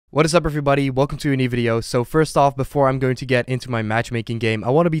What is up, everybody? Welcome to a new video. So first off, before I'm going to get into my matchmaking game, I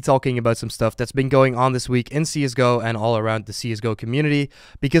want to be talking about some stuff that's been going on this week in CSGO and all around the CSGO community,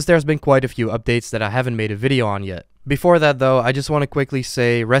 because there's been quite a few updates that I haven't made a video on yet. Before that though, I just want to quickly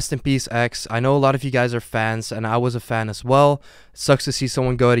say rest in peace X. I know a lot of you guys are fans and I was a fan as well. It sucks to see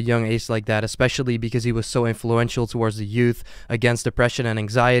someone go at a young age like that, especially because he was so influential towards the youth against depression and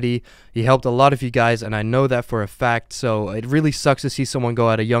anxiety. He helped a lot of you guys and I know that for a fact, so it really sucks to see someone go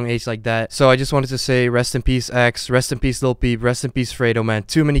at a young age like that. So I just wanted to say rest in peace X, rest in peace Lil Peep, rest in peace Fredo, man.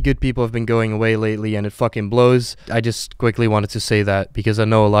 Too many good people have been going away lately and it fucking blows. I just quickly wanted to say that because I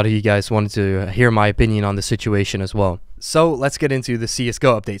know a lot of you guys wanted to hear my opinion on the situation as well. So let's get into the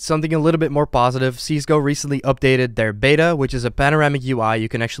CSGO update. Something a little bit more positive. CSGO recently updated their beta, which is a panoramic UI. You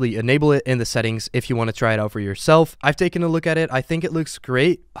can actually enable it in the settings if you want to try it out for yourself. I've taken a look at it. I think it looks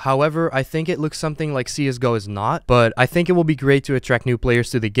great. However, I think it looks something like CSGO is not, but I think it will be great to attract new players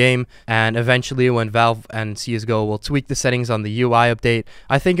to the game. And eventually when Valve and CSGO will tweak the settings on the UI update,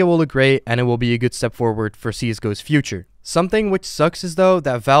 I think it will look great and it will be a good step forward for CSGO's future. Something which sucks is though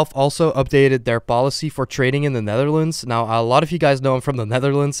that Valve also updated their policy for trading in the Netherlands. Now a lot of you guys know I'm from the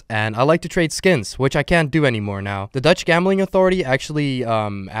Netherlands and I like to trade skins, which I can't do anymore now. The Dutch Gambling Authority actually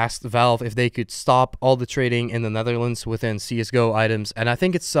asked Valve if they could stop all the trading in the Netherlands within CSGO items, and I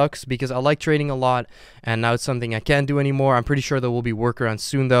think it sucks because I like trading a lot and now it's something I can't do anymore. I'm pretty sure there will be workarounds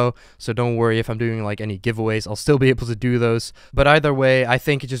soon though, so don't worry if I'm doing like any giveaways, I'll still be able to do those. But either way, I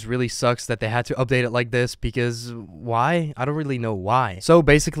think it just really sucks that they had to update it like this, because why? I don't really know why. So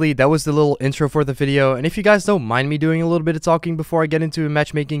basically that was the little intro for the video, and if you guys don't mind me doing a little bit of talking before I get into a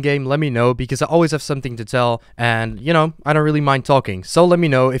matchmaking game, let me know, because I always have something to tell and you know, I don't really mind talking. So let me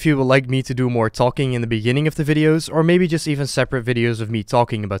know if you would like me to do more talking in the beginning of the videos, or maybe just even separate videos of me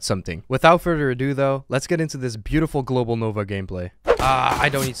talking about something. Without further ado though, let's get into this beautiful Global Nova gameplay. I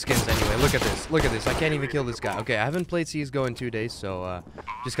don't need skins anyway. Look at this. Look at this. I can't even kill this guy. Okay, I haven't played CSGO in 2 days, so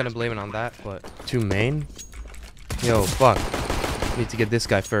just gonna blame it on that. But to main? Yo, fuck. Need to get this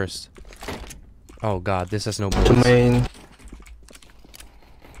guy first. Oh god, this has no bullets. To main.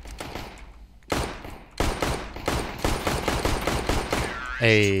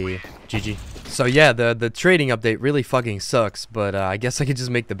 Hey, GG. So yeah, the trading update really fucking sucks, but I guess I could just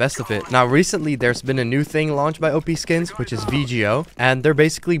make the best of it. Now recently there's been a new thing launched by OP Skins, which is VGO, and they're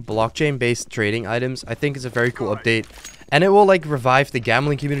basically blockchain based trading items. I think it's a very cool update, and it will like revive the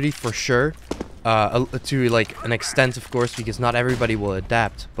gambling community for sure. To like an extent, of course, because not everybody will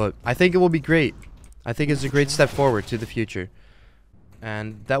adapt, but I think it will be great. I think it's a great step forward to the future.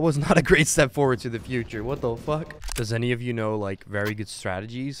 And that was not a great step forward to the future. What the fuck? Does any of you know like very good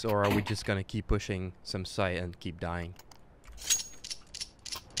strategies, or are we just gonna keep pushing some site and keep dying?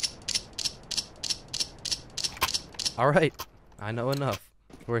 Alright, I know enough.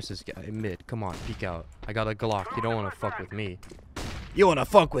 Where's this guy? Mid, come on, peek out. I got a Glock, you don't wanna fuck with me. You wanna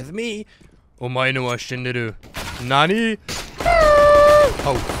fuck with me? Omae no wa shinderu. Nani?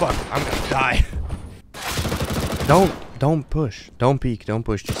 Oh fuck, I'm gonna die. Don't push. Don't peek, don't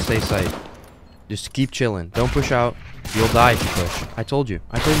push, just stay sight. Just keep chilling. Don't push out. You'll die if you push. I told you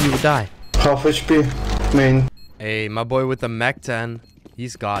you would die. Half HP. Main. Hey, my boy with the Mach 10.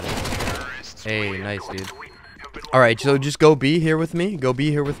 He's got it. Hey, nice dude. Alright, so just go B here with me. Go B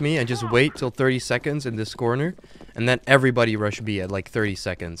here with me and just wait till 30 seconds in this corner. And then everybody rush B at like 30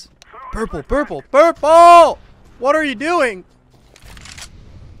 seconds. Purple, purple, purple! What are you doing?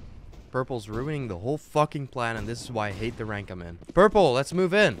 Purple's ruining the whole fucking plan, and this is why I hate the rank I'm in. Purple, let's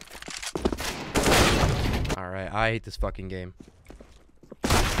move in. Alright, I hate this fucking game.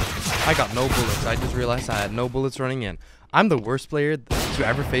 I got no bullets. I just realized I had no bullets running in. I'm the worst player to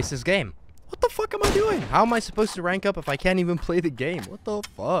ever face this game. What the fuck am I doing? How am I supposed to rank up if I can't even play the game? What the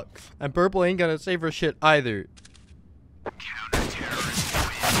fuck? And purple ain't gonna save her shit either.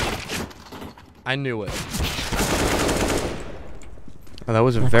 I knew it. Oh, that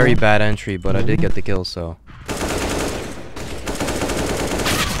was a very bad entry, but I did get the kill, so.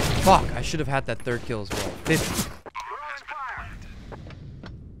 Fuck, I should have had that third kill as well. 50.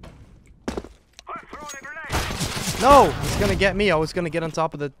 No, he's gonna get me. I was gonna get on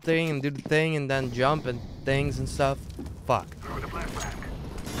top of the thing and do the thing and then jump and things and stuff. Fuck.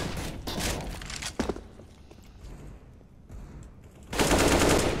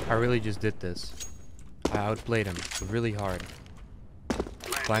 I really just did this. I outplayed him really hard.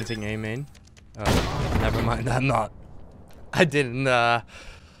 Planting A main. Never mind, I'm not. I didn't, I'm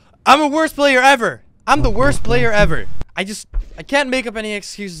a worst player ever! I'm the worst player ever! I can't make up any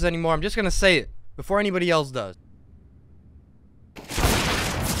excuses anymore. I'm just gonna say it before anybody else does.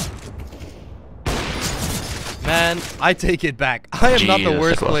 Man, I take it back. I am not the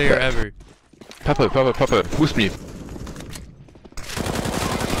worst player ever. Papa, boost me.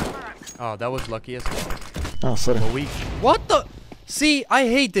 Oh, that was lucky as well. Oh, sorry. What the? See, I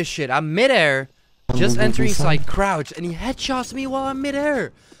hate this shit. I'm midair, just entering side crouch, and he headshots me while I'm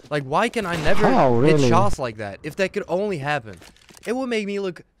midair. Like, why can I never hit shots like that? If that could only happen, it would make me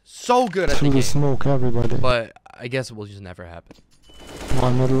look so good at the game. Smoke, everybody. But I guess it will just never happen.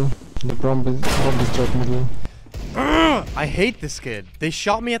 One middle. The bomb is drop middle. I hate this kid. They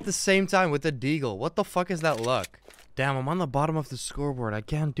shot me at the same time with the deagle. What the fuck is that luck? Damn, I'm on the bottom of the scoreboard. I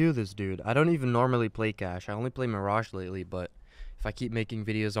can't do this, dude. I don't even normally play Cash. I only play Mirage lately, but if I keep making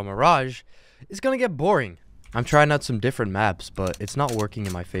videos on Mirage, it's gonna get boring. I'm trying out some different maps, but it's not working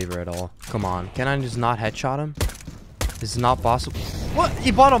in my favor at all. Come on, can I just not headshot him? This is not possible. What?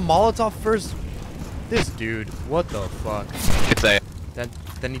 He bought a Molotov first? This dude, what the fuck? It's A.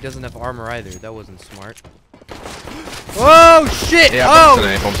 Then he doesn't have armor either. That wasn't smart. Oh shit! Yeah,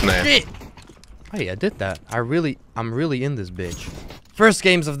 Oh shit! Hey, I did that. I'm really in this bitch. First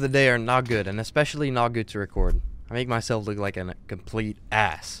games of the day are not good, and especially not good to record. I make myself look like a complete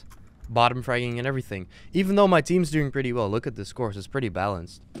ass. Bottom fragging and everything. Even though my team's doing pretty well. Look at the scores, it's pretty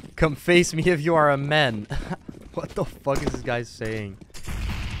balanced. Come face me if you are a man. What the fuck is this guy saying?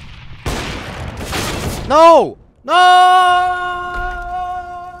 No! No!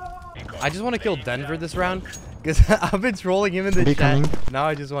 I just want to kill Denver this round. Because I've been trolling him in the chat. Now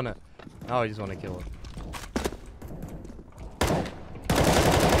I just want to kill him.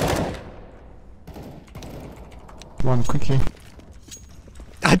 One quickly.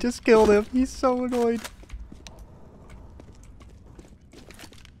 I just killed him. He's so annoyed.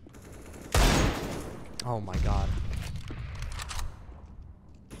 Oh my god.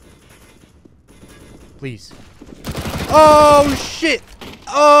 Please. Oh shit!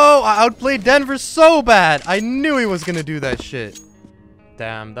 Oh, I outplayed Denver so bad. I knew he was gonna do that shit.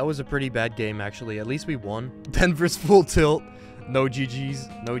 Damn, that was a pretty bad game actually. At least we won. Denver's full tilt. No GG's.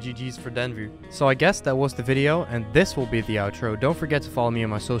 No GG's for Denver. So I guess that was the video, and this will be the outro. Don't forget to follow me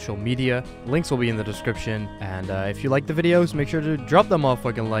on my social media. Links will be in the description. And if you like the videos, make sure to drop them off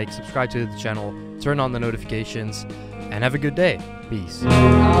fucking like, subscribe to the channel, turn on the notifications, and have a good day. Peace.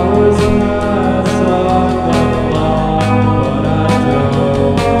 I was a mess, but I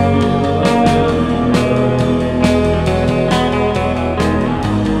know.